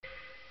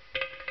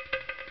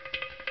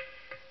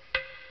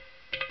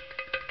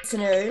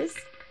listeners,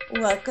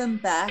 welcome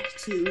back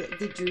to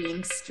the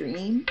Dream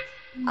Stream.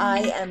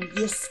 I am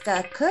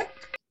Yiskah Koock,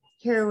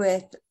 here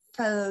with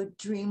fellow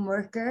dream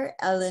worker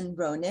Ellen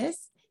Ronis.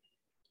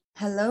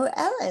 Hello,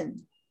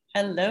 Ellen.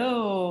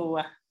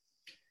 Hello.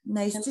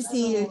 Nice to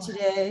see you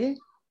today.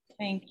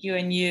 Thank you.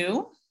 And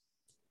you?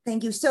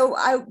 Thank you. So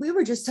we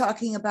were just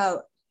talking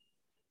about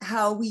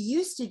how we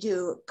used to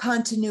do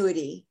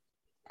continuity.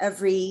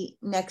 Every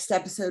next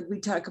episode, we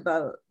talk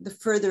about the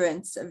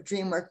furtherance of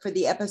dream work for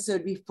the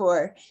episode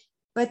before,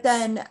 but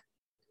then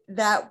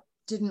that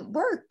didn't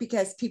work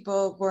because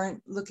people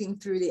weren't looking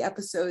through the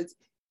episodes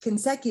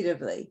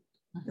consecutively.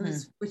 It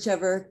was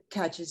whichever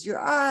catches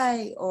your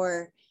eye,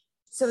 or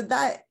so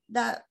that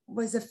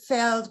was a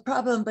failed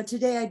problem. But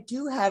today I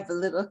do have a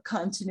little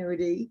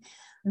continuity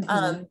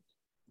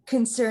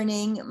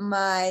concerning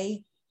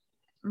my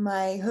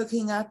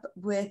hooking up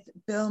with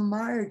Bill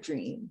Maher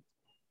dream.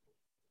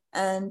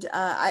 And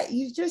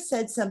you just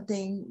said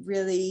something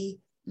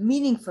really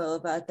meaningful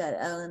about that,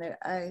 Ellen.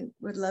 I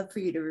would love for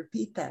you to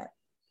repeat that.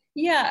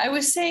 Yeah, I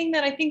was saying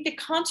that I think the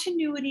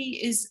continuity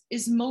is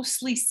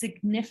mostly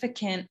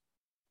significant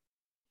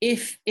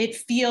if it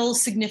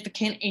feels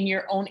significant in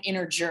your own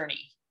inner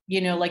journey,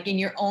 like in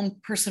your own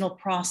personal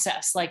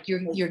process, like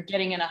you're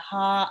getting an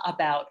aha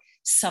about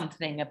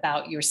something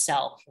about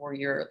yourself or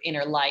your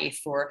inner life,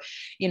 or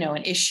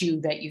an issue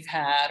that you've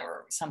had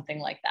or something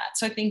like that.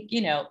 So I think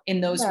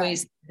in those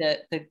ways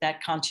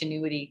that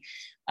continuity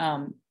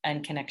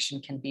and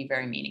connection can be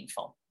very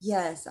meaningful.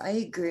 Yes, I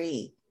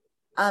agree.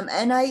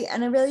 And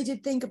I really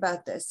did think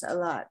about this a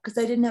lot because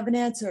I didn't have an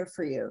answer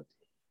for you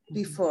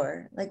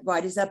before. Like, why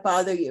does that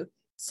bother you?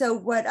 So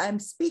what I'm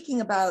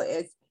speaking about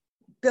is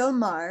Bill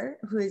Maher,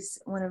 who is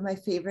one of my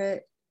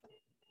favorite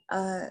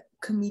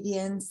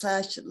comedian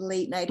 /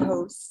 late night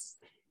hosts.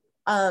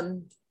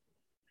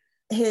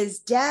 His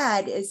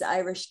dad is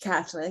Irish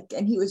Catholic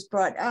and he was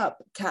brought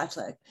up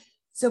Catholic.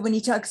 So when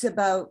he talks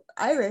about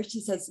Irish, he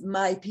says,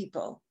 my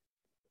people.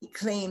 He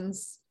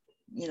claims,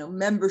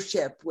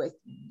 membership with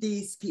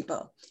these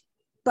people.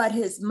 But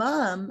his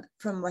mom,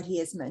 from what he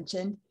has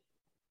mentioned,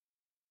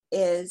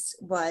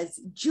 was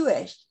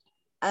Jewish.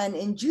 And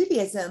in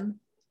Judaism,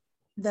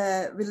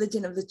 the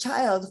religion of the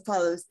child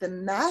follows the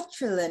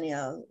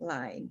matrilineal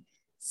line.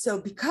 So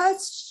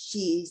because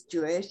she's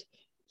Jewish,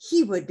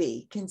 he would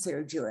be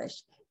considered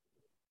Jewish.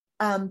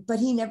 But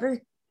he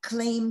never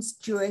claims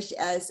Jewish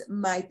as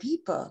my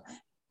people.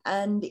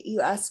 And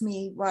you asked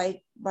me,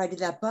 why did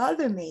that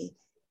bother me?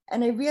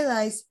 And I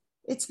realized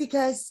it's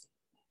because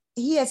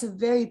he has a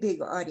very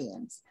big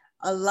audience.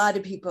 A lot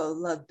of people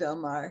love Bill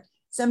Maher.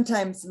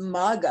 Sometimes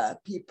MAGA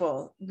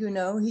people,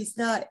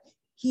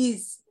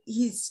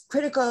 he's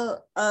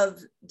critical of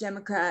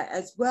Democrat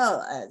as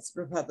well as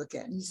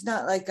Republican. He's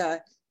not like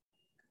a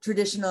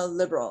traditional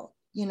liberal,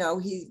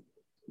 he's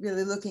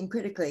really looking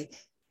critically.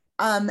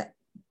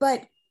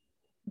 But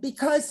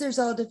because there's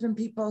all different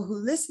people who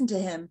listen to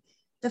him,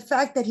 the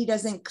fact that he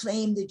doesn't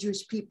claim the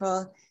Jewish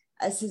people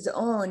as his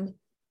own,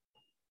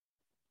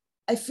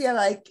 I feel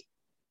like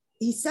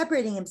he's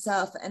separating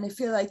himself. And I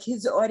feel like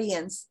his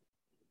audience,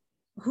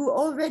 who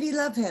already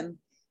love him,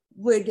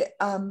 would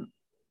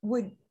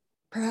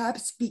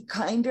perhaps be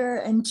kinder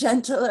and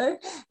gentler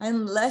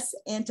and less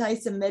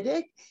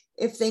anti-Semitic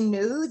if they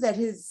knew that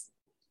his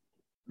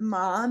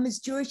mom is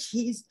Jewish,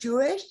 he's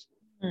Jewish,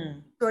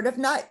 sort of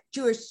not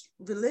Jewish,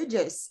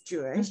 religious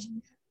Jewish,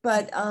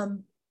 but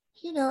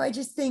I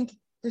just think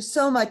there's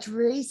so much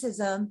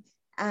racism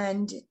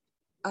and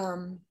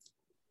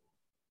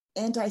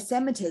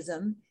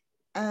anti-Semitism,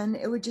 and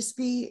it would just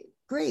be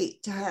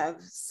great to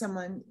have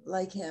someone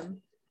like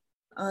him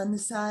on the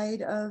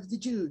side of the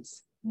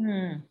Jews.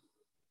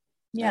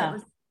 Yeah,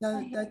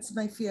 that's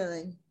my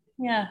feeling.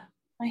 Yeah,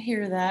 I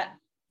hear that.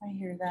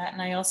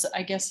 And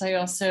I guess I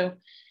also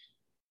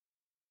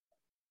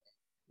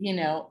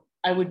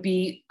I would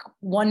be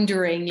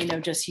wondering,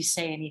 does he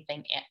say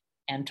anything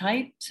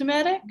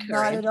anti-Semitic?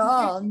 Not at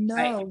all. No,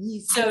 right.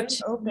 He's so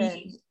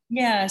open.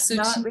 So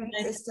not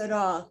racist at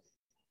all.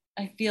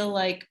 I feel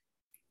like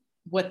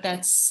what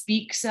that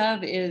speaks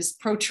of is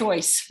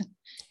pro-choice.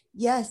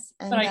 Yes,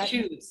 but I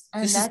choose.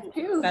 And this that is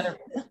too. Better,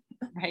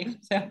 right?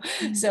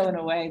 So in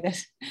a way,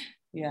 that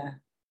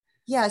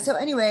yeah. So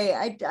anyway,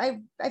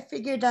 I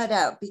figured that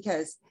out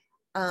because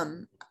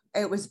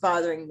it was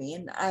bothering me,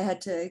 and I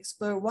had to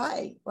explore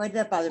why. Why did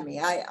that bother me?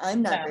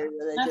 I'm not very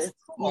religious,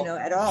 cool.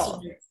 At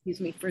all. Excuse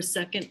me for a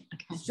second.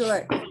 Okay.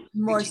 Sure,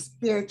 more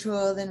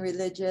spiritual than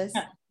religious.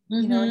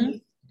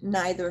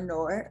 Neither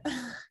nor.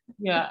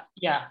 Yeah.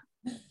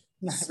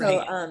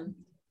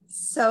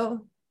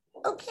 So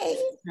okay,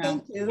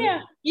 thank you.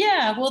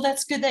 Yeah. Well,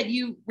 that's good that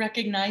you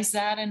recognize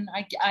that, and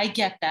I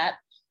get that.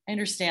 I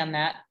understand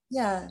that.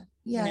 Yeah.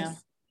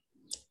 Yes.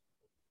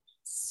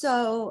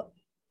 So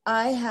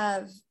I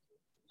have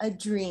a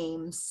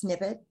dream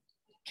snippet.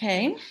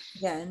 Okay.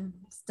 Again,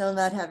 still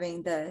not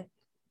having the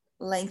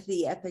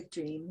lengthy epic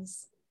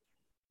dreams.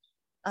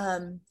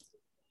 Although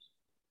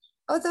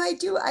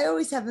I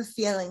always have a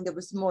feeling there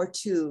was more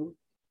to.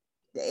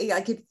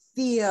 I could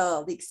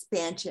feel the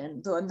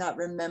expansion, though I'm not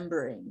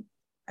remembering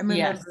I'm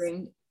Yes.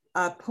 remembering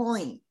a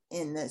point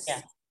in this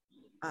Yes.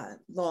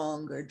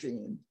 longer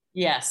dream.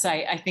 Yes,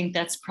 I think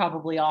that's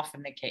probably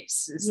often the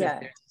case, is Yeah. that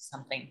there's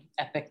something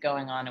epic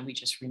going on and we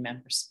just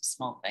remember some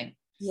small thing.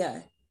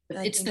 Yeah.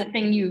 But it's the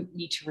thing you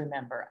need to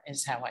remember,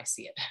 is how I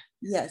see it.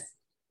 Yes.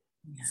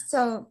 Yeah.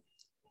 So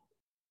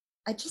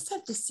I just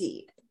have to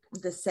see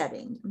the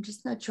setting. I'm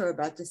just not sure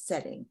about the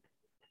setting.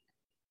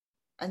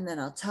 And then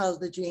I'll tell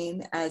the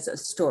dream as a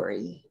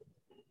story.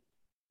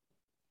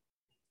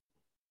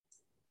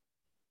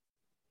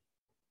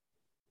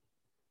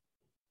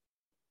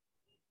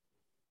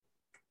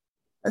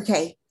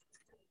 Okay.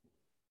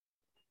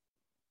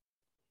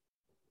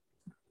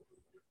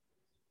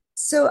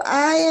 So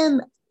I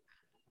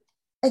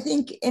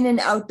think, in an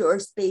outdoor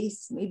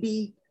space,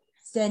 maybe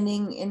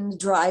standing in the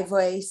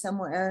driveway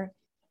somewhere,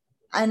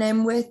 and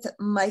I'm with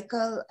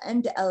Michael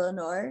and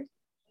Eleanor,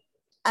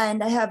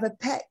 and I have a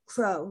pet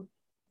crow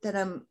that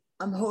I'm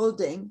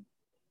holding,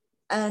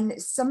 and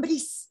somebody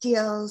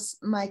steals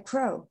my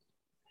crow,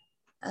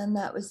 and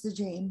that was the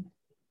dream.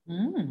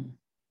 Mm.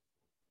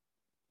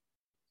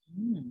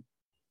 Mm.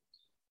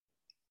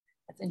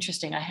 That's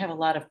interesting. I have a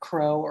lot of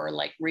crow or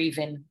like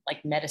raven,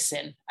 like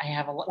medicine. I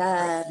have a lot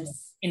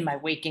in my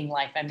waking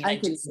life. I mean, I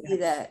could see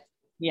that.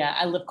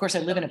 Yeah, of course I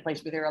live in a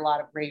place where there are a lot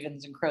of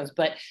ravens and crows,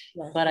 but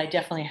I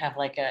definitely have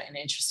like an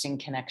interesting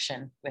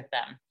connection with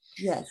them.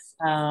 Yes.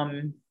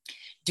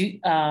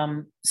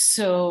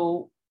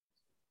 So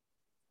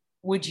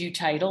would you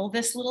title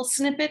this little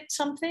snippet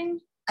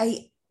something?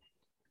 I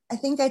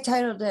think I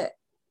titled it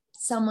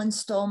 "Someone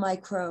Stole My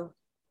Crow."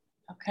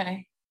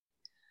 Okay.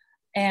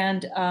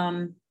 And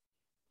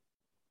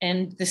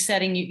the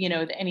setting,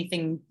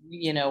 anything,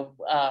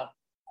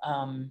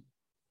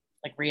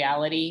 like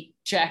reality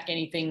check,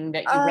 anything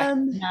that you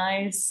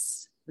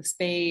recognize, the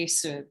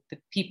space or the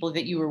people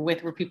that you were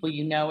with were people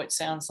it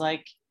sounds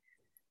like.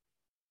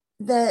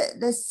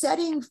 The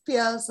setting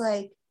feels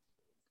like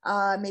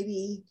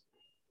maybe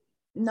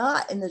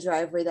not in the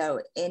driveway,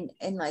 though,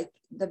 in like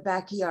the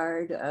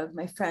backyard of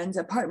my friend's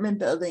apartment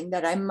building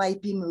that I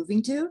might be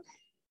moving to.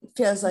 It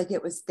feels like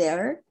it was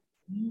there.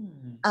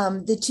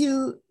 The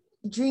two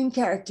dream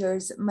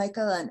characters,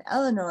 Michael and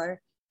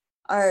Eleanor,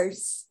 are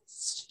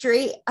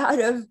straight out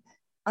of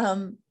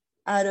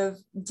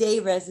day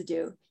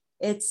residue.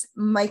 It's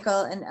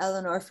Michael and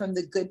Eleanor from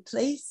The Good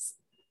Place.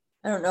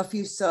 I don't know if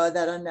you saw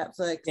that on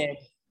Netflix.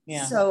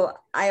 Yeah. So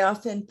I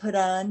often put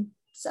on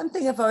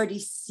something I've already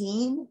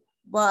seen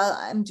while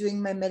I'm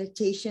doing my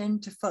meditation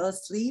to fall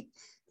asleep.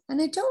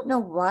 And I don't know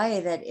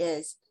why that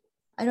is.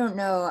 I don't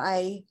know.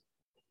 I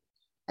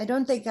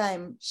don't think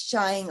I'm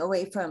shying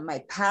away from my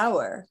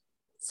power.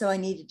 So I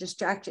need a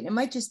distraction. It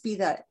might just be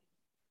that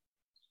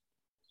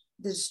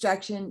the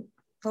distraction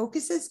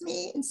focuses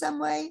me in some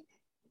way,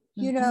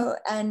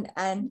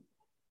 and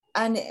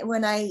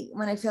when I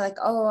feel like,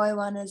 oh, I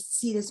want to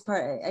see this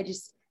part, I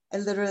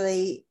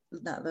literally,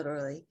 not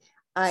literally,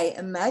 I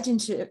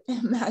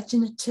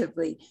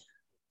imaginatively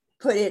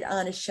put it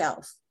on a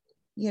shelf,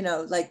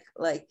 like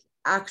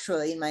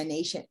actually in my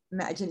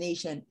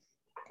imagination.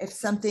 If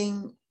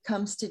something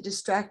comes to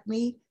distract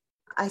me,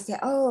 I say,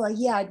 oh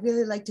yeah, I'd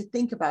really like to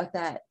think about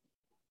that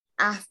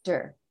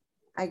after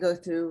I go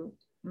through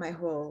my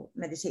whole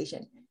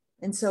meditation.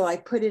 And so I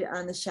put it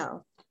on the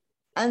shelf.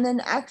 And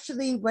then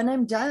actually when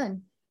I'm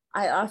done,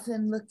 I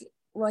often look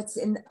what's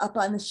up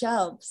on the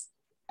shelves.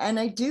 And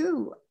I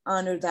do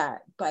honor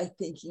that by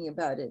thinking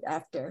about it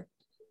after,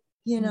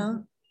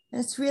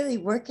 It's really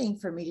working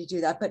for me to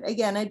do that. But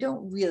again, I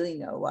don't really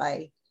know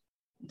why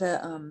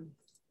the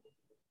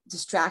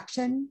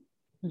distraction,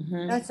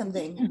 that's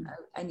something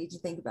I need to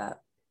think about.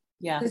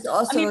 Yeah. Because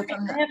also, I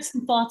have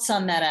some thoughts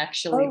on that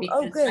actually,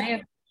 because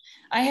good.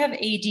 I have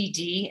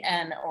ADD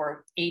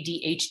or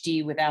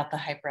ADHD without the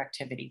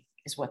hyperactivity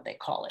is what they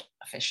call it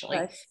officially.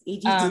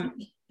 ADD.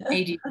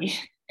 ADD,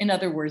 in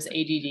other words,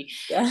 ADD.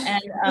 Yeah.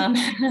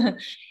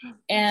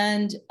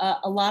 And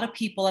a lot of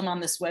people, I'm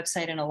on this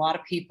website, and a lot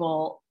of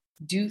people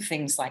do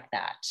things like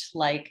that.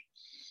 Like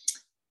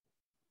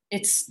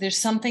there's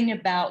something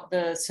about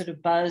the sort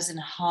of buzz and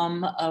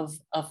hum of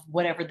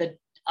whatever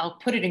I'll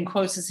put it in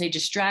quotes and say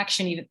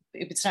distraction, even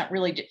if it's not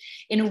really,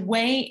 in a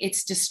way,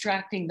 it's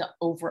distracting the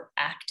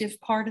overactive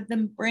part of the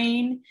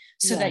brain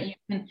so that you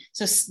can,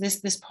 so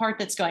this part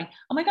that's going,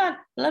 oh my God,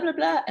 blah, blah,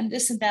 blah, and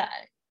this and that.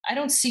 I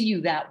don't see you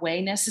that way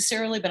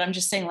necessarily, but I'm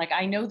just saying, like,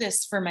 I know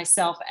this for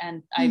myself,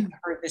 and I've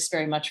heard this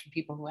very much from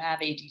people who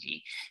have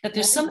ADD, that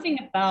there's something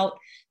about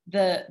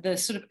the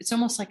sort of, it's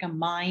almost like a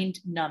mind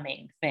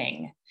numbing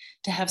thing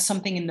to have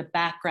something in the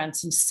background,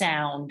 some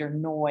sound or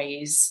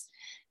noise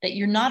that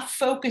you're not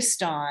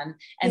focused on.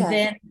 And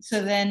then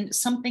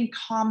something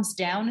calms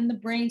down in the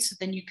brain. So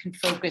then you can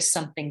focus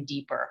something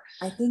deeper.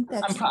 I think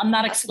that's, I'm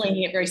not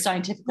explaining it very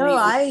scientifically. No,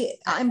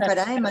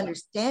 I'm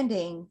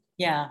understanding.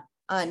 Yeah.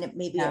 On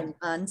maybe an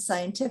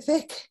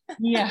unscientific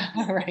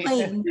right.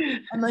 plane.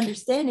 I'm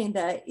understanding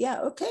that.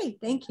 Yeah. Okay.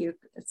 Thank you.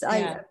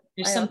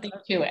 There's something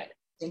to it.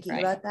 Thinking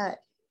about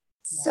that.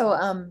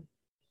 So,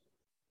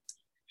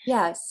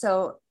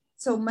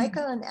 So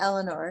Michael and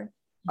Eleanor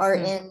are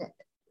in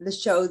the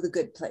show The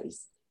Good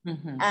Place.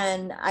 Mm-hmm.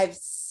 And I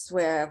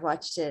swear I've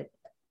watched it.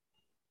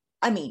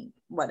 I mean,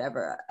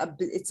 whatever,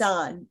 it's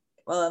on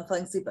while I'm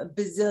falling asleep a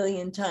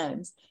bazillion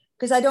times,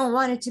 because I don't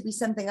want it to be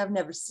something I've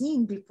never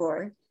seen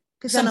before,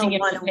 because I don't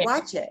want to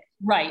watch it.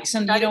 Right.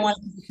 Something you don't want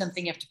to be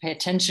something you have to pay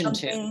attention to.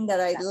 Something that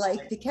I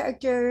like the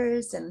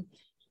characters and,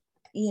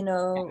 you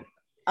know,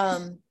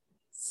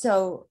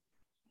 so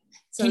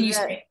Can you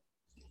say,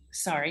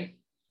 sorry.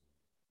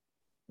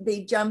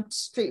 They jumped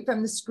straight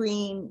from the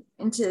screen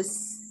into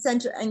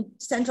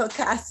central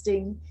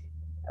casting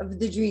of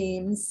the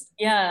dreams.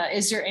 Yeah.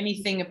 Is there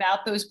anything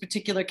about those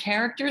particular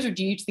characters, or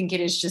do you think it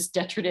is just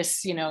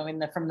detritus, you know,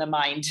 from the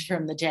mind,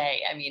 from the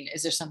day? I mean,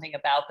 is there something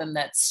about them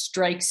that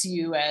strikes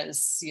you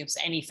as, you know,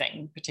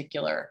 anything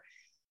particular?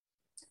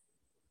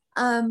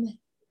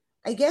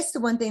 I guess the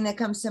one thing that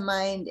comes to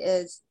mind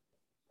is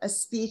a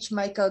speech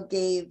Michael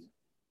gave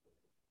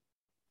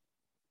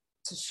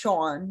to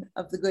Sean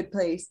of The Good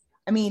Place.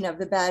 I mean, of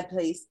The Bad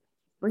Place,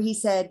 where he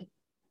said,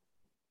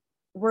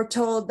 we're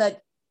told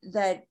that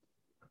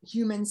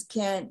humans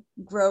can't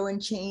grow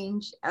and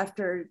change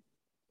after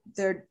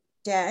they're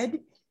dead.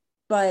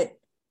 But,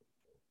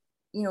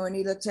 you know, when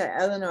he looked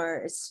at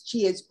Eleanor,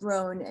 she has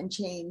grown and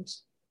changed.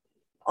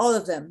 All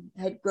of them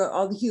had grown,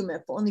 all the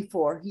humans, only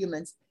 4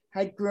 humans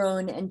had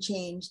grown and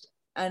changed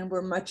and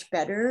were much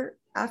better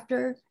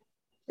after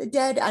the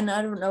dead. And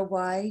I don't know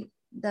why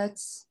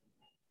that's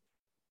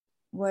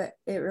what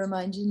it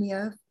reminded me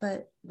of,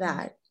 but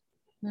that.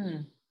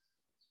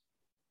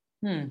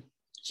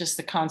 Just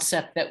the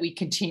concept that we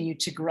continue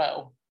to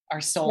grow,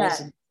 our souls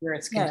and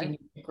spirits continue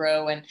to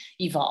grow and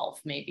evolve,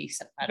 maybe.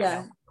 So I don't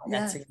know how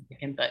that's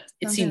significant, but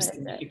it seems like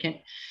significant.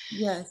 That.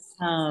 Yes.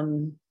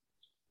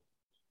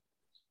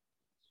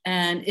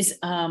 And is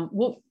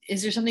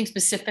there something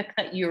specific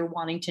that you're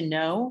wanting to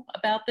know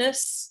about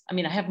this? I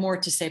mean, I have more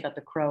to say about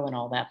the crow and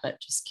all that,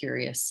 but just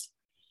curious.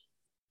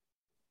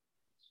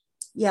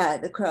 Yeah,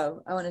 the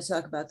crow. I want to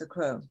talk about the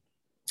crow.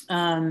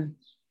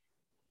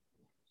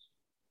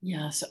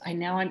 Yeah, so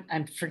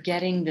I'm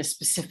forgetting the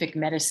specific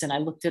medicine. I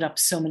looked it up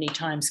so many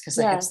times because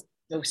I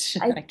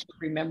can't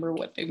remember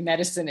what the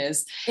medicine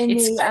is.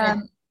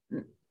 You're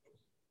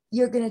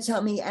going to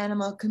tell me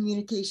animal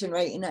communication,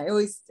 right? And I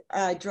always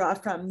draw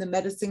from the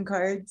medicine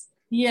cards.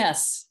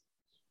 Yes.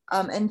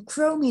 And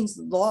crow means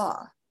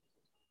law,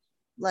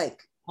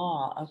 like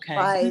okay.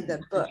 By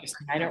the book.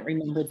 I don't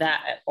remember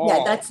that at all.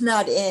 Yeah, that's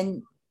not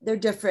in. They're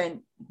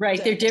different.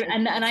 Right. They're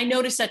different. And I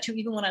noticed that too,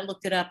 even when I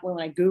looked it up, when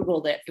I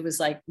Googled it, it was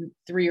like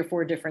 3 or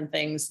 4 different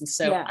things. And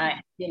so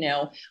I, you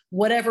know,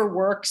 whatever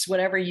works,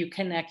 whatever you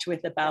connect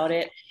with about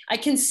it, I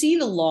can see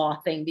the law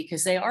thing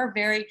because they are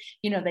very,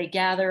 you know, they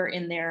gather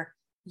in their,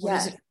 what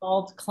is it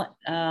called?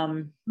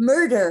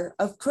 Murder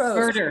of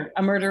crows.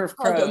 A murder of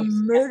crows. A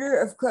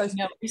murder of crows.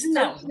 No, isn't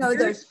that weird?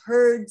 There's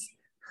herds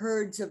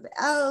of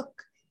elk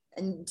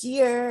and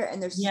deer,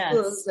 and there's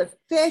schools of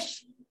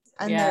fish,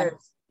 and there's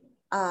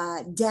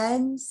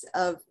dens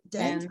of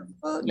no,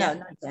 not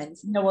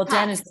dens. No, well,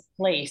 den is the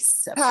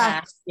place.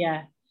 Pack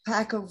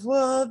of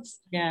wolves.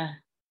 Yeah.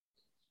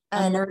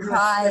 And a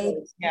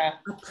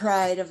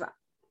pride of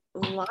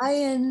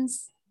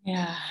lions.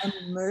 Yeah. And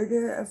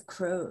murder of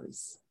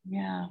crows.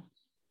 Yeah.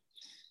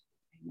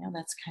 Yeah,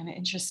 that's kind of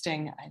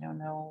interesting. I don't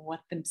know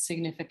what the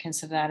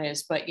significance of that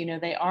is, but you know,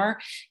 they are,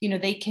 you know,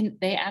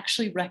 they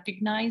actually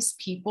recognize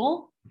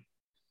people.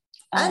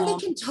 And they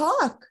can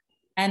talk.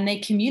 And they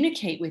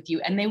communicate with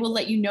you, and they will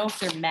let you know if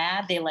they're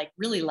mad. They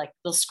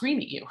they'll scream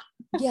at you.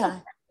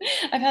 Yeah.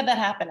 I've had that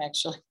happen,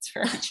 actually. It's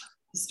very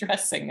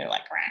distressing. They're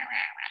like, rah,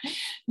 rah,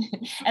 rah.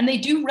 And they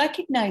do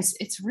recognize,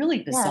 it's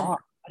really bizarre.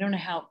 I don't know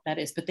how that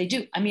is, but they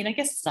do. I mean, I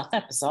guess it's not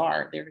that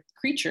bizarre. They're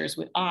creatures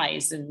with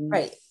eyes and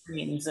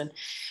brains and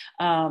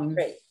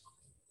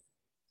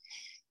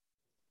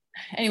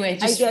anyway,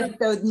 I guess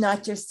though,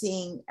 not just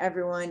seeing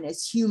everyone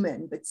as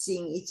human, but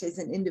seeing each as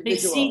an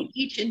individual. They see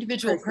each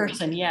individual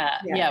person. Yeah.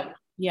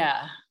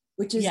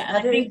 Which is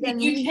I think they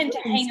do tend to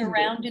hang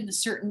around in the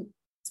certain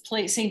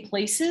same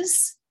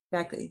places.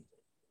 Exactly.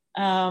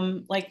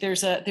 Like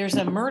there's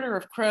a murder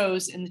of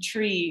crows in the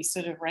tree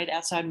sort of right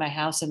outside my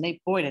house, and do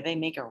they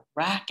make a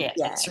racket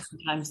at certain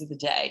times of the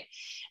day,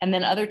 and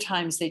then other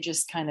times they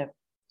just kind of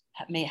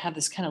may have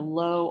this kind of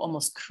low,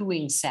 almost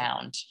cooing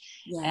sound.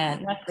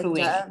 And not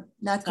cooing.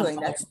 That's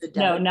the dove.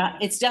 No,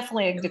 not. It's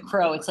definitely the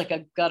crow. It's like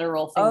a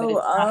guttural thing, but it's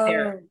not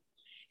there.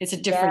 It's a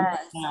different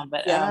sound,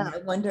 but I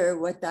wonder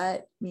what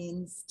that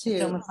means too.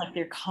 It's almost like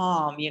they're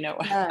calm, you know.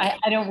 I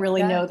don't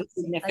really know the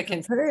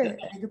significance.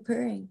 Like a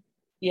purring.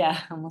 Yeah,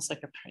 almost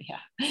like a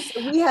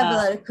So we have a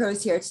lot of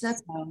crows here. It's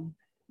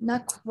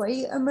not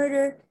quite a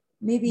murder,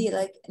 maybe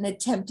like an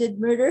attempted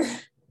murder.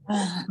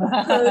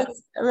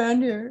 Crows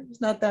around here.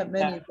 There's not that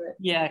many, but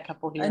a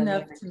couple here.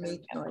 Enough to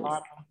make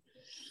noise.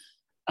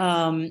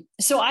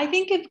 So I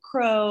think of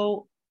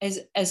crow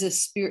as a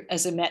spirit,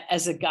 as a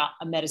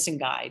medicine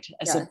guide,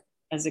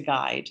 as a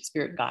guide,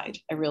 spirit guide.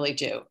 I really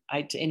do.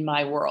 In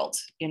my world,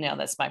 you know,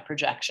 that's my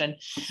projection.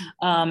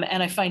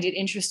 And I find it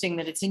interesting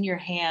that it's in your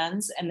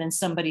hands and then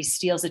somebody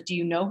steals it. Do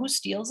you know who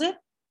steals it?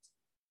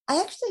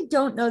 I actually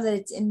don't know that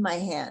it's in my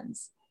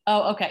hands.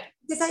 Oh, okay.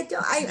 Because I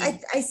don't, I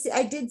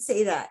did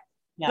say that,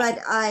 Yeah. but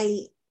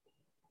I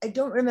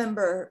don't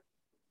remember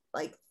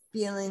like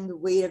feeling the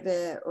weight of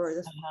it or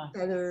the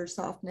feather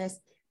softness.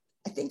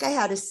 I think I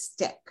had a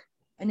stick,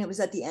 and it was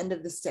at the end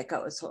of the stick I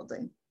was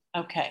holding.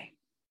 Okay.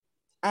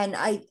 And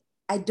I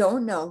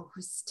don't know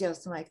who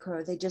steals my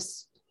crow. They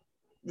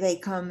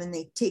come and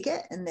they take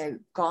it and they're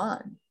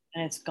gone.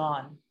 And it's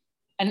gone.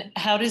 And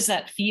how does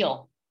that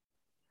feel?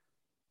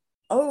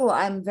 Oh,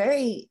 I'm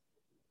very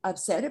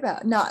upset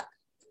about, not,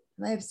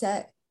 am I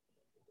upset?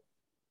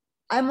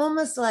 I'm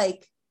almost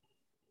like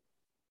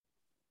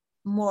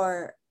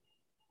more,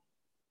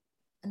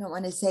 I don't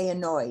want to say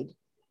annoyed.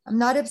 I'm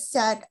not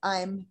upset.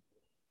 What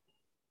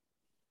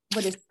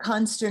does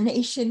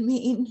consternation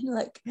mean?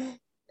 Like,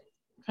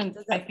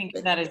 I think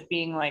that is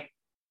being like,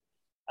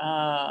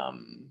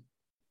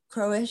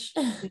 crowish.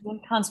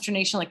 isn't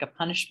consternation like a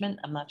punishment?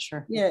 I'm not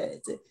sure. Yeah.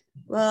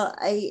 Well,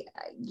 I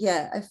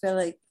feel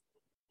like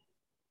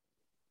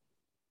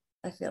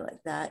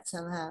that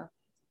somehow.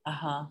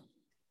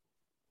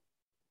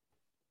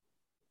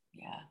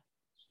 Yeah.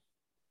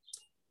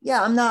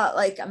 Yeah, I'm not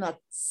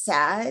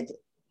sad,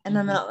 and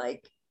I'm not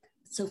like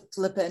so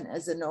flippant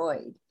as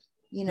annoyed,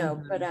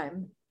 but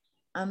I'm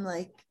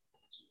like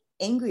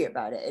angry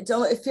about it.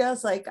 It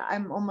feels like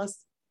I'm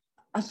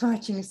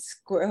watching a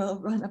squirrel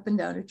run up and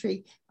down a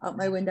tree out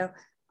my window.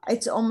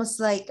 It's almost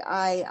like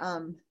I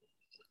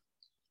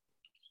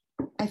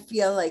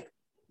feel like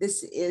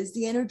this is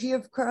the energy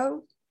of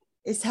crow,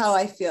 is how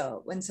I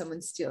feel when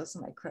someone steals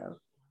my crow.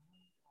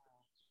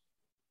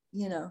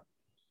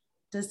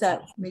 Does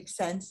that make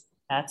sense?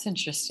 That's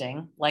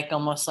interesting. Like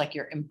almost like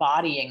you're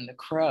embodying the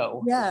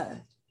crow.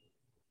 Yeah.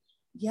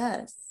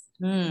 Yes.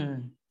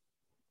 What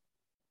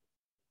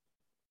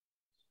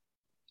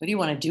do you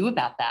want to do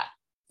about that?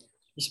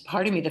 There's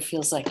part of me that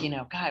feels like,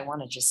 God, I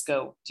want to just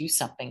go do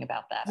something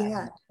about that.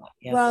 Yeah.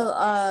 Well,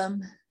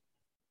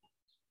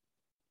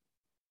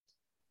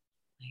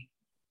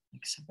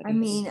 I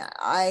mean,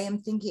 I am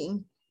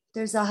thinking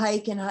there's a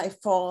hike in High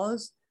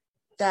Falls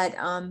that,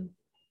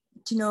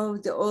 do you know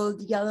the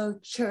old yellow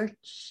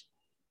church?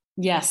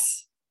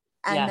 Yes.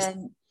 And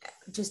then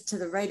just to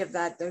the right of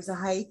that, there's a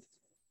hike.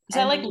 Is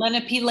that like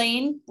Lenape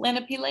Lane?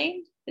 Lenape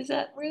Lane? Is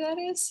that where that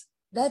is?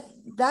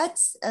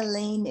 That's a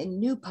lane in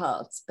New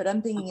Paltz, but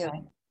I'm thinking of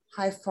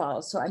High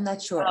Falls, so I'm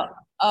not sure.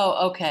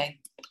 Oh, okay.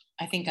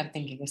 I think I'm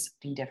thinking of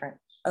something different.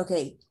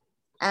 Okay.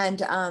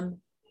 And I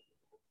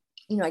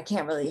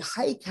can't really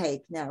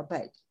hike now,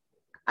 but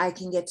I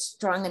can get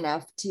strong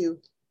enough to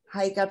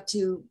hike up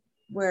to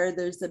where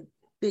there's a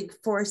big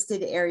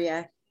forested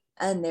area,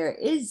 and there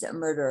is a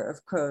murder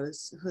of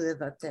crows who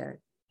live up there.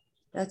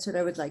 That's what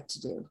I would like to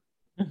do.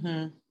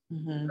 Go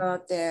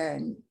out there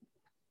and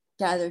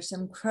gather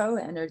some crow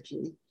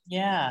energy.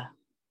 Yeah.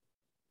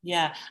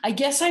 I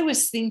guess I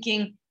was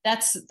thinking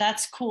that's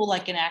cool,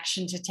 like an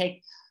action to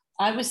take.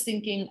 I was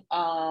thinking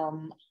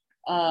of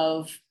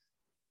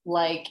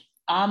like,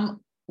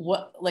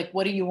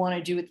 what do you want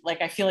to do with,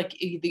 like, I feel like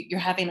you're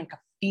having like a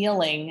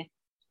feeling,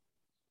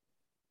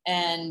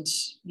 and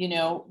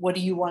what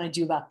do you want to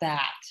do about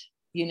that?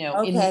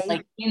 Okay.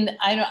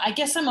 I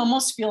guess I'm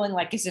almost feeling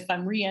like as if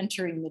I'm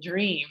re-entering the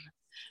dream.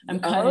 I'm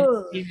kind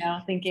of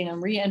thinking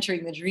I'm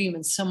re-entering the dream,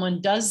 and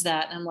someone does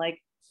that, and I'm like,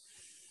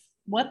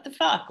 what the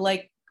fuck?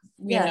 Like,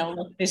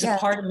 there's a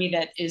part of me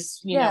that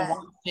is,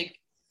 wants to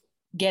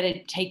get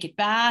it, take it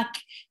back,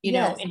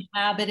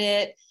 inhabit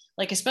it.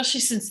 Like,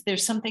 especially since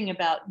there's something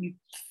about you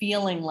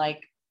feeling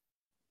like,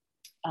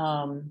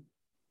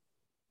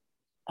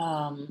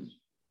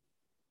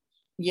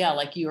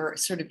 like you're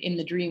sort of in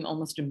the dream,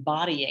 almost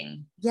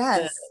embodying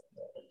the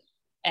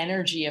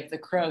energy of the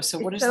crow. So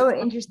what is so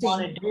interesting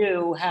want to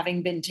do,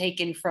 having been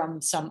taken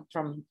from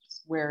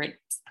where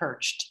it's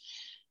perched?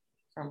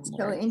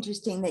 So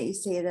interesting that you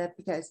say that,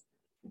 because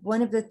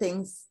one of the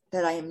things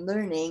that I am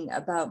learning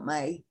about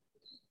my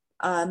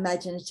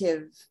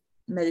imaginative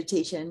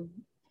meditation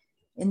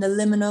in the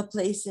liminal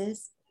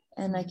places,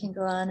 and I can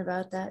go on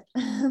about that,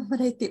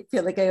 but I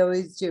feel like I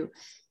always do.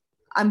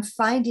 I'm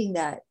finding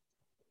that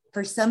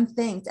for some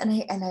things,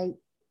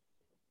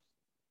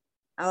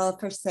 I'll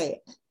first say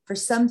it, for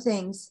some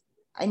things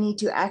I need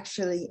to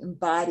actually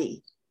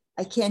embody.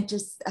 I can't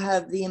just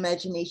have the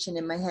imagination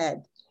in my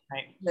head.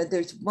 Right.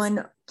 There's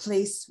one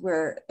place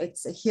where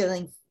it's a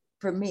healing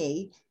for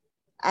me,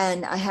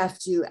 and I have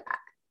to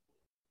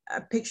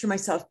picture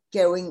myself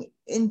going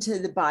into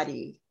the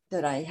body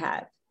that I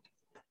have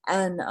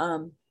and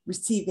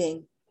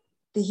receiving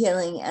the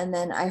healing. And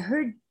then I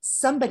heard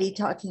somebody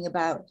talking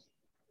about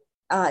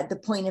the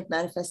point of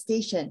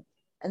manifestation,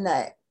 and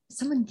that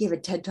someone gave a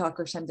TED talk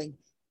or something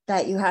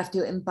that you have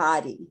to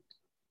embody,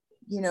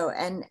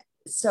 and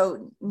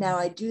so now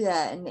I do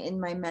that. And in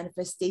my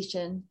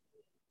manifestation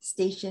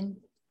station,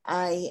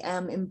 I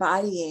am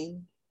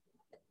embodying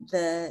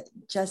the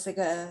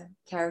Jessica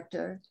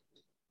character,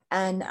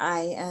 and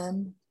I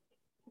am,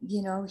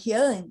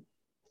 healing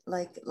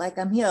like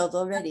I'm healed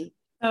already.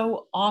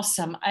 So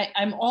awesome.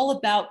 I'm all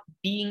about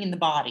being in the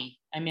body.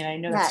 I mean, I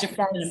know it's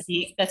different.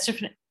 That's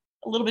different.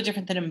 a little bit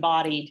different than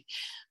embodied,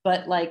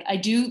 but like I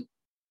do,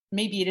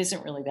 maybe it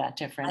isn't really that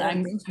different. I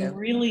don't think so. I'm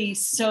really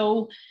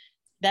so,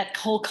 that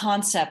whole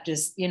concept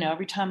is, you know,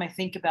 every time I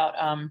think about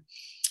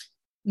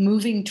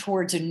moving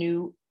towards a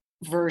new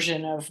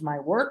version of my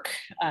work,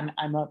 I'm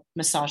a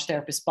massage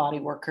therapist, body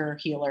worker,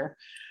 healer,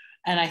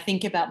 and I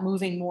think about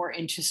moving more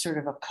into sort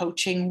of a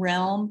coaching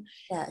realm.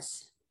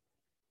 Yes.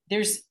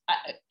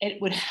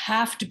 It would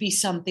have to be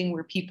something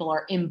where people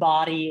are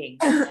embodying,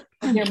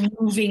 they're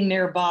moving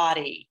their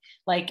body,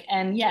 like,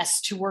 and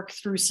yes, to work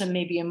through some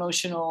maybe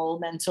emotional,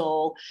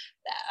 mental,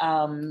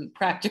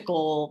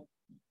 practical,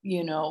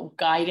 you know,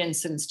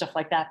 guidance and stuff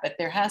like that. But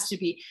there has to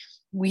be,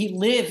 we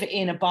live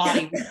in a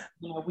body,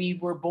 you know, we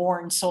were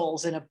born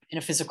souls in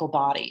a physical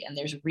body, and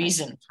there's a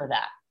reason for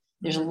that.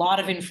 There's a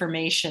lot of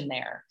information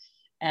there.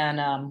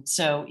 And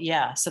so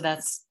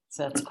that's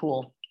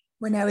cool.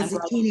 When I was a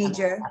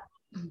teenager,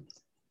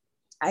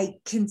 I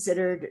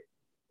considered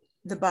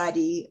the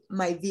body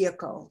my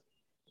vehicle,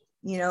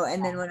 you know,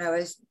 and then when I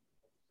was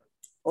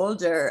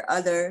older,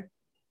 other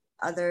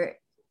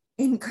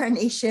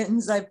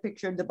incarnations, I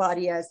pictured the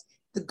body as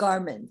the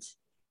garment.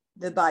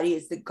 The body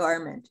is the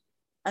garment.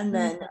 And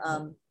then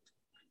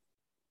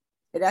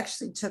it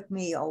actually took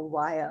me a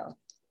while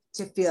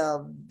to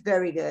feel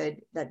very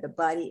good that the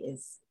body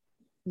is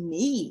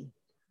me,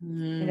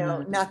 you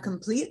know, not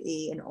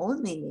completely and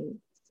only me,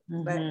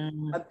 but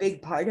a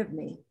big part of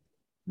me.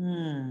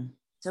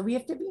 So we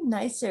have to be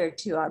nicer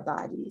to our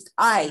bodies.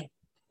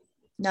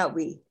 Not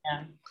we.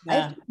 I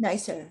have to be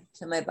nicer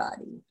to my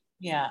body.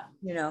 Yeah.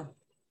 You know,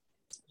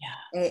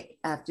 I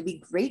have to be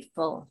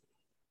grateful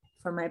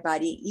for my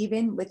body,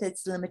 even with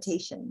its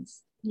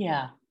limitations.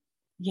 Yeah.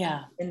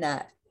 In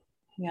that.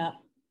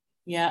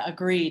 Yeah.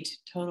 Agreed.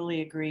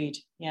 Totally agreed.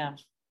 Yeah.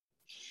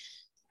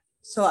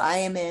 So I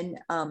am in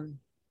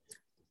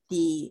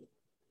the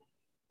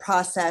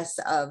process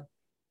of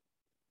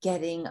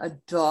getting a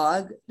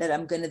dog that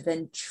I'm going to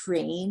then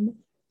train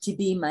to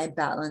be my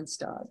balance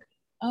dog.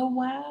 Oh,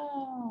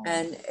 wow.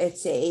 And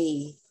it's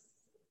a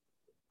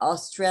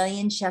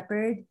Australian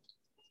Shepherd.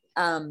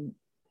 What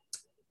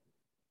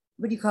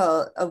do you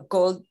call it? A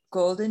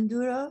golden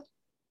doodle?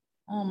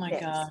 Oh my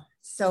God.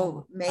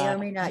 So may or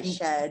may not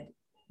shed.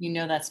 You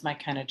know, that's my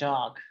kind of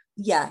dog.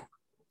 Yeah.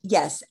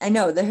 Yes, I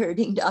know, the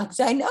herding dogs.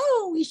 I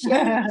know, we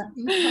share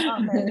in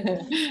common.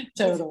 Totally.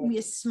 It's gonna be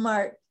a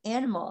smart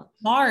animal.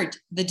 Smart.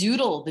 The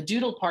doodle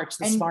part's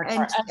the smart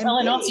part. Well,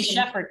 an Aussie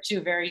Shepherd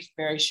too, very,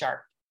 very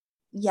sharp.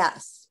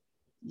 Yes.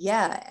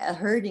 Yeah, a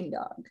herding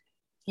dog.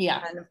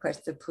 Yeah. And of course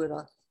the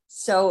poodle.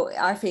 So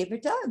our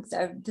favorite dogs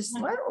are the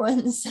smart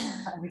ones.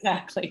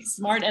 Exactly.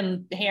 Smart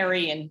and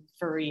hairy and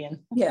furry and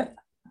yeah.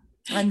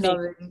 I love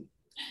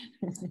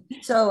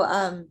it. So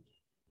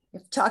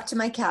I've talked to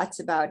my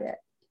cats about it.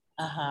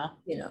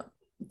 You know,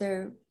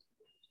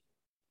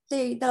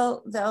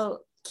 they'll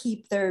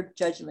keep their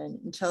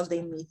judgment until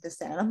they meet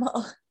this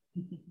animal.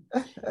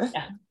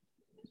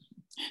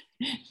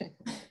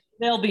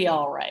 They'll be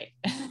all right.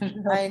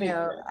 I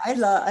know. I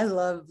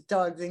love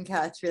dogs and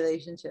cats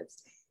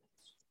relationships.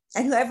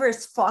 And whoever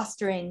is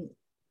fostering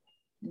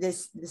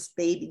these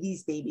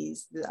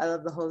babies, I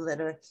love the whole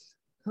litter.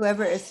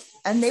 Whoever is,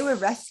 and they were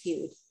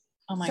rescued.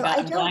 Oh my so God!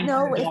 I don't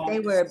know if they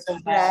were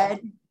bred.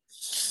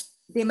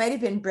 They might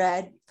have been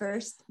bred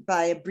first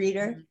by a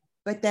breeder,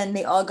 but then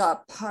they all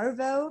got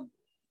parvo.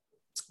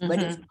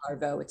 What is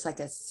parvo? It's like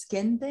a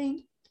skin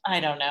thing.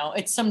 I don't know.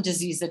 It's some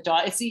disease that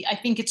dogs. I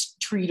think it's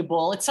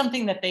treatable. It's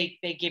something that they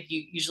give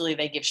you. Usually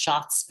they give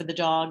shots for the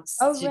dogs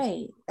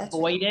to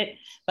avoid it.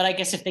 But I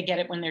guess if they get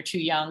it when they're too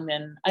young,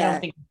 then I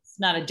don't think it's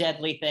not a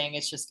deadly thing.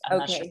 It's just I'm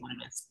not sure what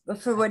it is. But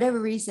for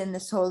whatever reason,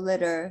 this whole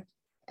litter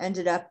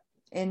ended up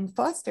in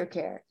foster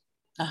care,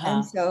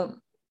 and so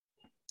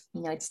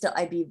you know,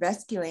 I'd be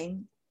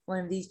rescuing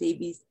one of these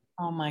babies.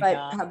 Oh my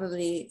God! But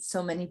probably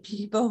so many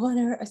people want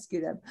to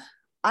rescue them.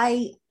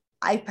 I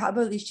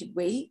probably should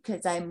wait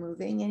because I'm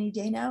moving any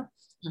day now.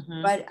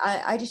 But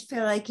I just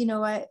feel like, you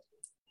know what?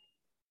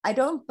 I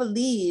don't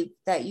believe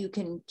that you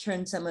can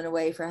turn someone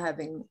away for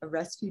having a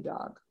rescue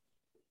dog.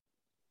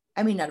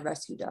 I mean, not a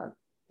rescue dog,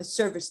 a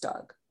service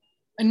dog.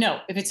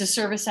 No, if it's a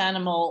service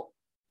animal,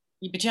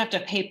 but you have to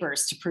have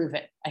papers to prove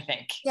it, I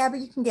think. Yeah, but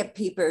you can get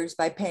papers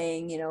by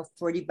paying, you know,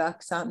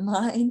 $40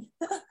 online.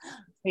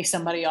 Pay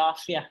somebody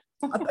off, yeah.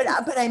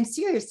 but I'm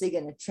seriously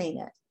going to train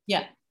it.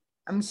 Yeah.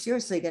 I'm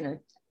seriously going to,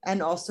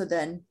 and also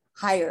then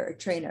hire a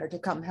trainer to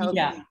come help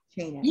me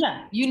train it.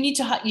 Yeah, you need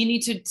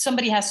to,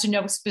 somebody has to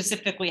know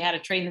specifically how to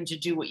train them to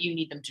do what you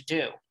need them to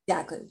do.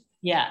 Exactly.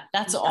 Yeah,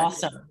 that's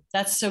awesome.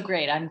 That's so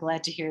great. I'm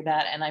glad to hear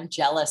that. And I'm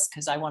jealous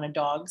because I want a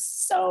dog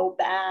so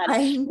bad.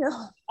 I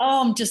know.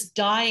 Oh, I'm just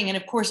dying. And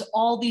of course,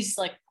 all these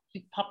like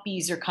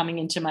puppies are coming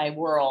into my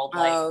world.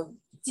 Like,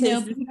 you know,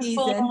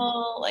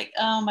 beautiful, like,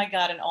 oh my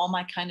God. And all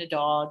my kind of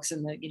dogs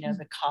and the, you know,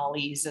 the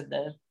collies and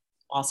the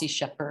Aussie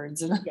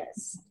Shepherds. And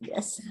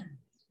yes.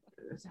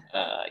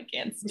 I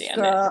can't stand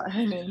it.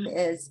 Her name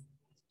is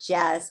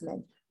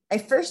Jasmine. I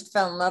first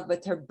fell in love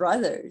with her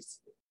brothers.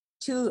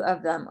 2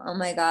 of them. Oh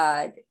my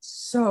God.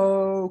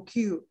 So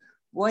cute.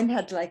 One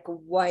had like a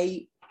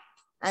white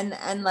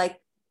and like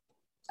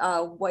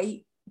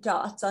white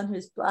dots on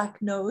his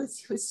black nose.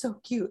 He was so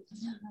cute.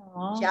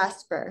 Aww.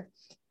 Jasper.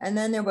 And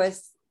then there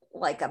was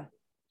like a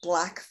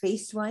black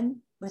faced one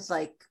with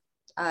like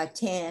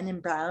tan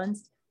and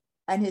browns,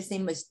 and his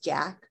name was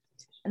Jack.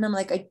 And I'm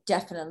like, I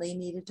definitely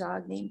need a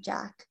dog named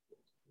Jack.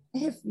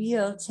 If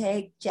you'll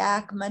take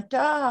Jack, my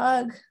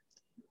dog.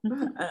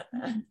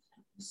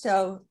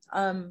 So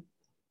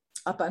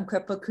up on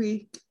Cripple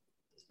Creek,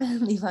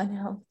 Leave on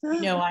Helm.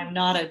 No, I'm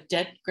not a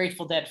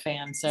Grateful Dead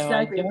fan, so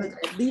I don't.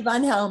 Leave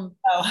on Helm.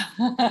 Oh.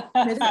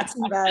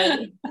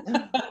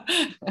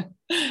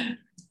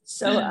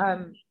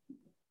 So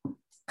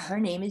her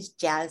name is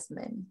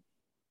Jasmine.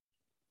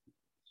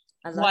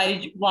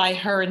 Why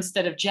her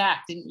instead of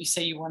Jack? Didn't you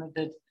say you wanted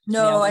to?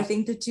 No, I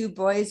think the two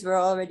boys were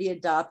already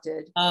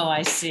adopted. Oh,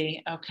 I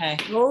see. Okay.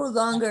 No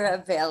longer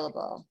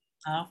available.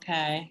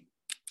 Okay.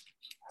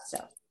 So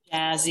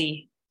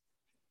Jazzy,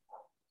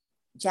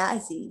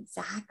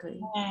 exactly.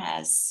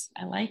 Yes,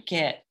 I like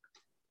it.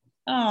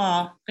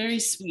 Oh, very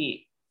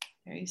sweet.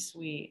 Very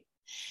sweet.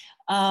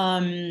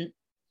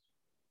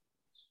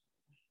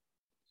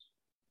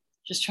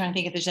 Just trying to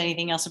think if there's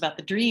anything else about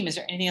the dream. Is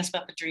there anything else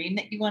about the dream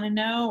that you want to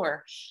know?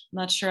 Or I'm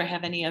not sure I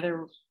have any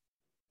other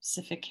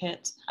specific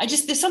hits.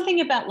 There's something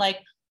about like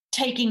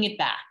taking it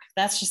back.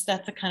 That's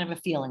the kind of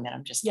a feeling that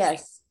I'm just getting.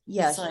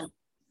 Yes. Like,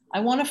 I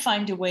want to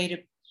find a way to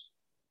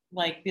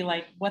like be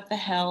like, what the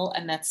hell?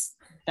 And that's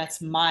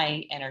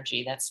my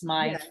energy. That's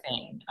my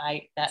thing.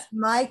 That's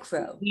my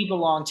crow. We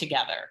belong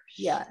together.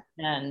 Yeah.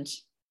 And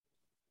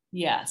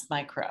it's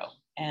my crow.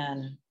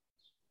 And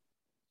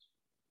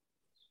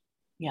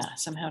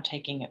somehow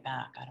taking it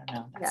back. I don't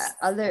know.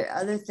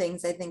 Other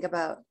things I think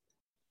about.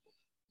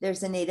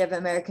 There's a Native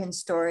American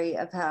story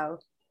of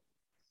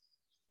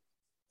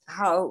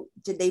how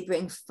did they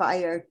bring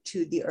fire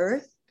to the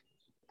earth,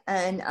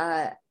 and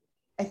I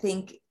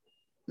think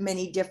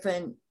many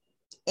different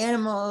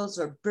animals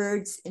or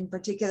birds in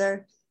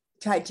particular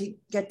tried to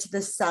get to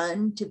the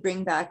sun to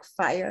bring back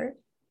fire,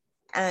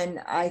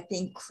 and I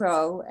think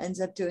crow ends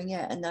up doing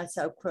it, and that's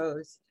how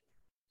crow's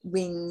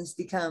wings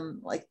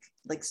become like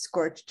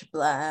scorched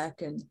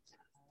black and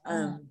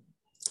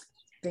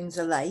brings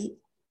a light.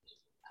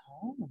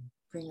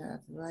 Bringer of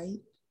light.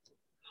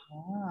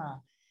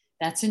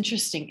 That's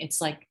interesting.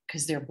 It's like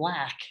because they're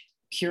black,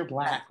 pure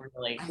black,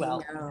 really.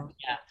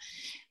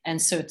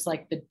 And so it's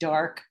like the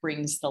dark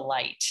brings the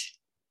light.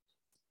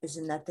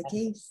 Isn't that the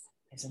case?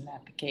 Isn't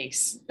that the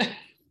case?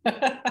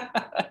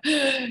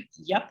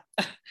 Yep.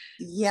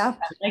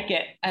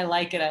 I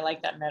like it. I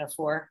like that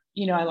metaphor.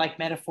 I like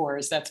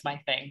metaphors. That's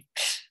my thing.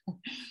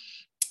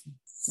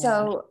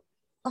 So,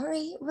 all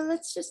right. Well,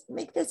 let's just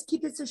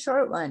keep this a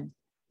short one.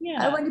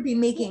 Yeah. I want to be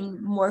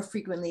making more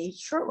frequently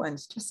short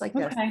ones, just like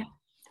this. Okay.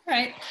 All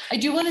right. I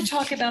do want to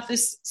talk about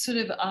this sort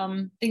of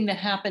thing that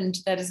happened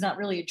that is not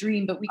really a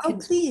dream, but we can. Oh,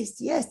 please.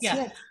 Yes.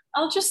 I'm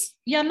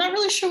not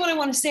really sure what I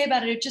want to say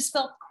about it. It just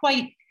felt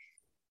quite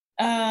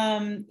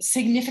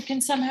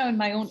significant somehow in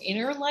my own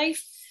inner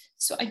life.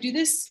 So I do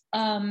this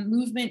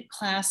movement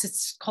class.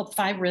 It's called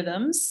 5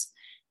 Rhythms.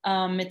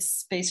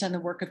 It's based on the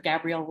work of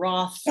Gabrielle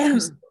Roth,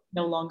 who's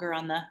no longer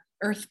on the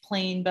earth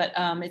plane, but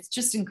it's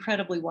just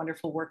incredibly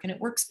wonderful work, and it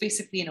works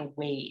basically in a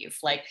wave.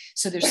 Like,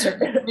 so there's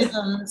certain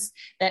rhythms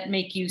that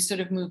make you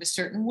sort of move a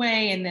certain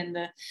way, and then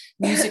the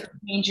music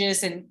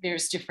changes, and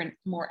there's different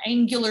more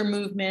angular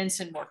movements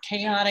and more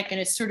chaotic, and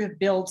it sort of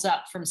builds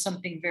up from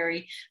something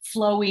very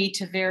flowy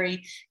to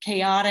very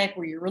chaotic,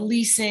 where you're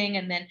releasing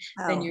and then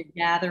you're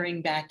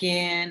gathering back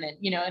in, and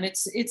and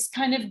it's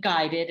kind of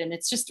guided, and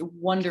it's just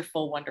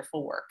wonderful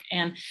work.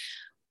 And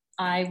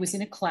I was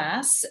in a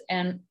class,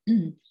 and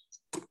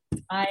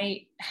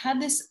I had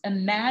this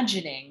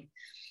imagining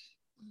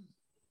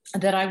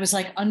that I was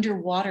like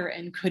underwater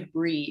and could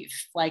breathe,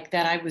 like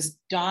that I was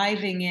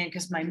diving in,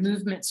 because my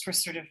movements were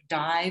sort of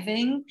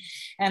diving,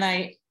 and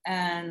I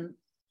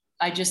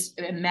just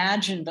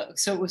imagined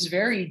so it was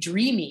very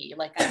dreamy.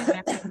 Like I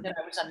imagined that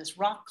I was on this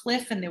rock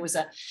cliff, and there was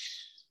a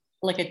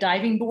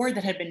diving board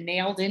that had been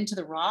nailed into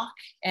the rock,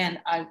 and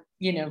I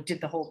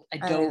did the whole, I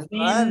dove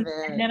in,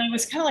 and then I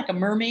was kind of like a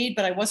mermaid,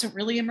 but I wasn't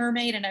really a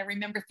mermaid. And I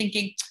remember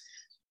thinking,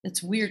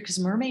 that's weird, because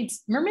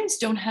mermaids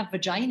don't have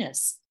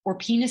vaginas or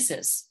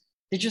penises.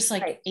 They're just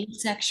like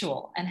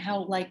asexual. And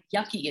how like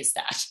yucky is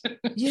that?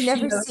 You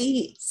never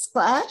see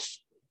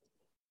Splash?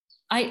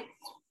 I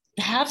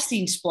have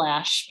seen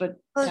Splash, but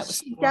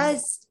she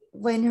does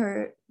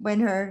when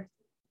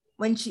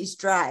she's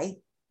dry.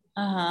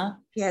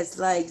 She has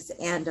legs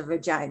and a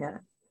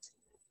vagina.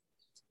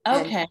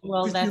 Okay,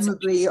 well,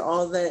 presumably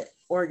all the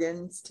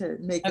organs to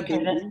make a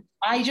baby.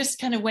 I just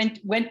kind of went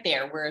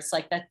there, where it's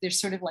like that.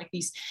 There's sort of like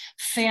these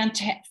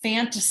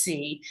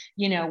fantasy,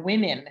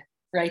 women,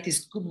 right?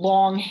 These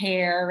long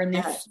hair, and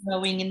they're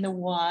flowing in the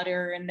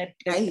water, and they're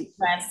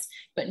dressed,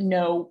 but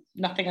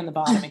nothing on the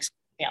bottom except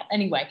tail.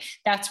 Anyway,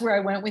 that's where I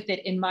went with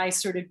it in my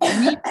sort of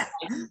dream.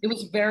 It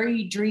was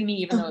very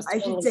dreamy, even though it was I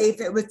should say, if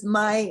it was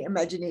my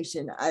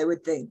imagination, I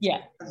would think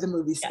of the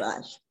movie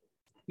Splash.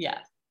 Yeah.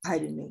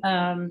 Pardon me.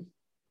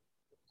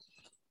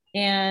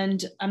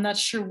 And I'm not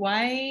sure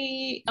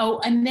why. Oh,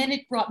 and then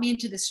it brought me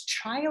into this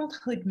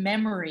childhood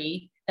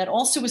memory that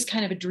also was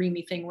kind of a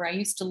dreamy thing where I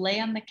used to lay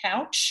on the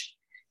couch.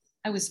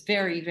 I was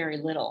very, very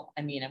little.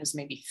 I mean, I was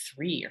maybe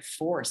 3 or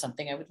 4 or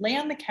something. I would lay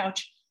on the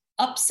couch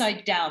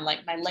upside down,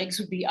 like my legs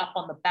would be up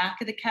on the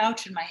back of the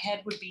couch and my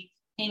head would be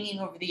hanging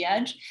over the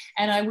edge.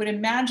 And I would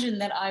imagine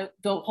that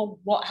the whole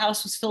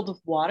house was filled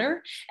with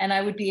water and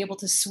I would be able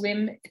to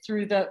swim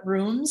through the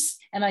rooms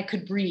and I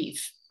could breathe.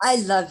 I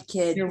love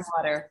kids. Your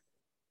water.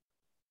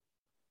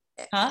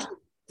 Huh?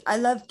 I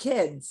love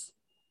kids.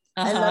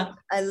 Uh-huh.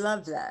 I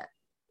love that.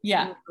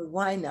 Yeah.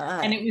 Why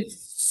not? And it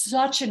was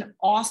such an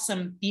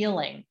awesome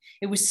feeling.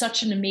 It was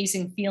such an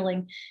amazing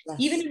feeling. Yes.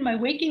 Even in my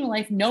waking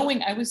life,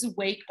 knowing I was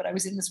awake, but I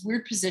was in this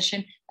weird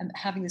position and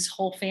having this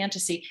whole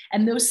fantasy.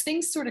 And those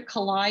things sort of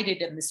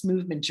collided in this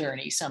movement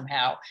journey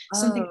somehow.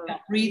 Something about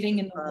breathing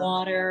in the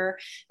water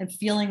and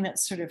feeling that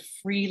sort of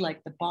free,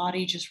 like the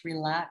body just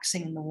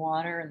relaxing in the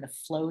water and the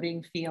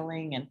floating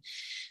feeling. And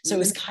so it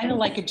was kind of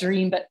like a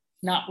dream, but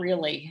not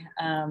really.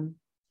 And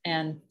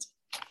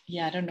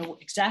yeah, I don't know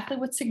exactly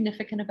what's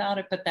significant about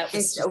it, but that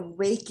was it's a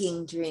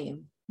waking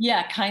dream.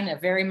 Yeah, kind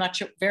of very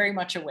much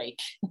awake.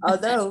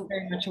 Although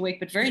very much awake,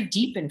 but very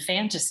deep in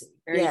fantasy,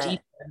 very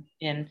deep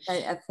in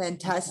a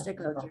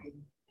fantastical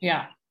dream.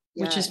 Yeah,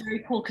 which is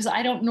very cool because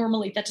I don't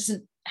normally, that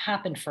doesn't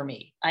happen for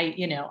me. I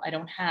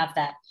don't have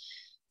that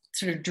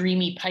sort of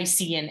dreamy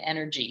Piscean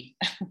energy,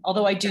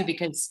 although I do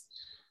because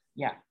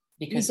you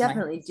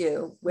definitely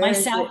do. My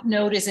South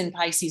Node is in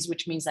Pisces,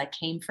 which means I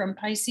came from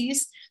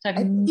Pisces. So I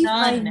believe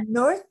my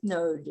North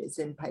Node is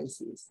in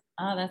Pisces.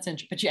 Oh, that's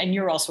interesting. But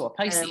you're also a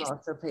Pisces. I'm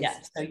also Pisces. Yeah.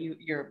 So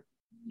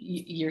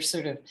you're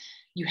sort of,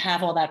 you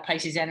have all that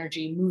Pisces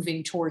energy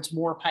moving towards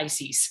more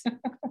Pisces.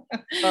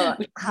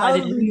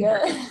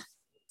 Hallelujah.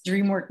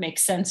 Dream work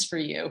makes sense for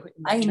you.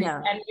 I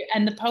know.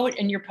 And the poet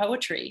and your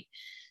poetry.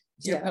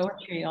 Your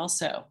poetry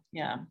also.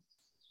 Yeah.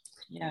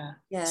 Yeah.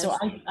 Yes. So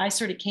I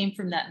sort of came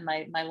from that in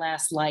my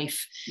last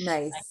life.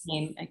 Nice.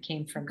 I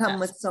came from come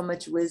with so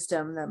much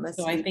wisdom. That must.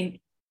 So I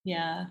think,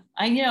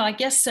 I know. I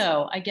guess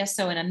so.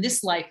 And in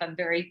this life,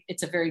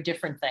 it's a very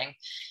different thing.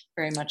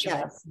 Very much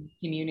about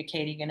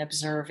communicating and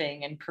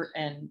observing and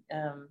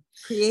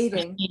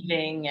creating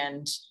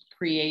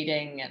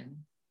and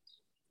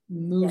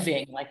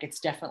moving. Like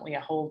it's definitely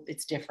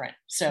it's different.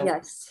 So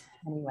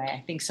anyway,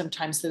 I think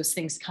sometimes those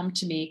things come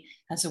to me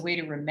as a way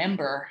to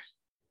remember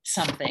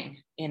something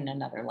in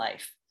another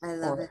life. I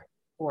love it.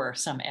 Or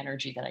some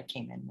energy that I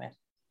came in with.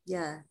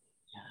 Yeah.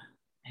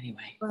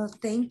 Anyway. Well,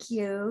 thank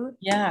you.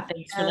 Yeah,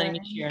 thanks for letting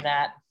me share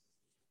that.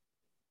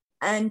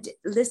 And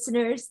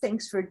listeners,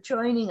 thanks for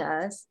joining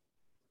us.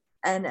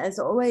 And as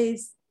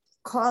always,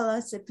 call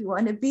us if you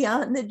want to be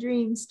on the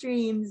Dream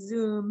Stream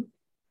Zoom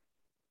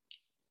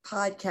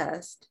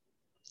podcast.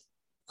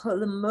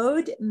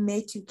 Holamod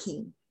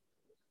Metukin.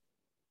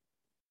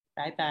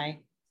 Bye-bye.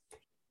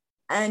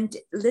 And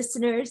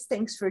listeners,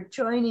 thanks for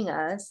joining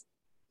us.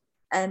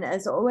 And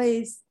as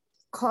always,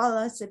 call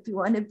us if you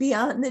want to be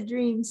on the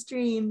Dream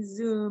Stream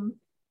Zoom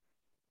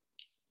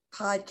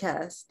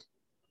podcast.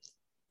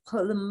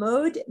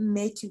 Holamod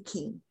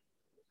Metukin.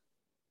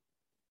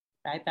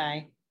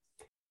 Bye-bye.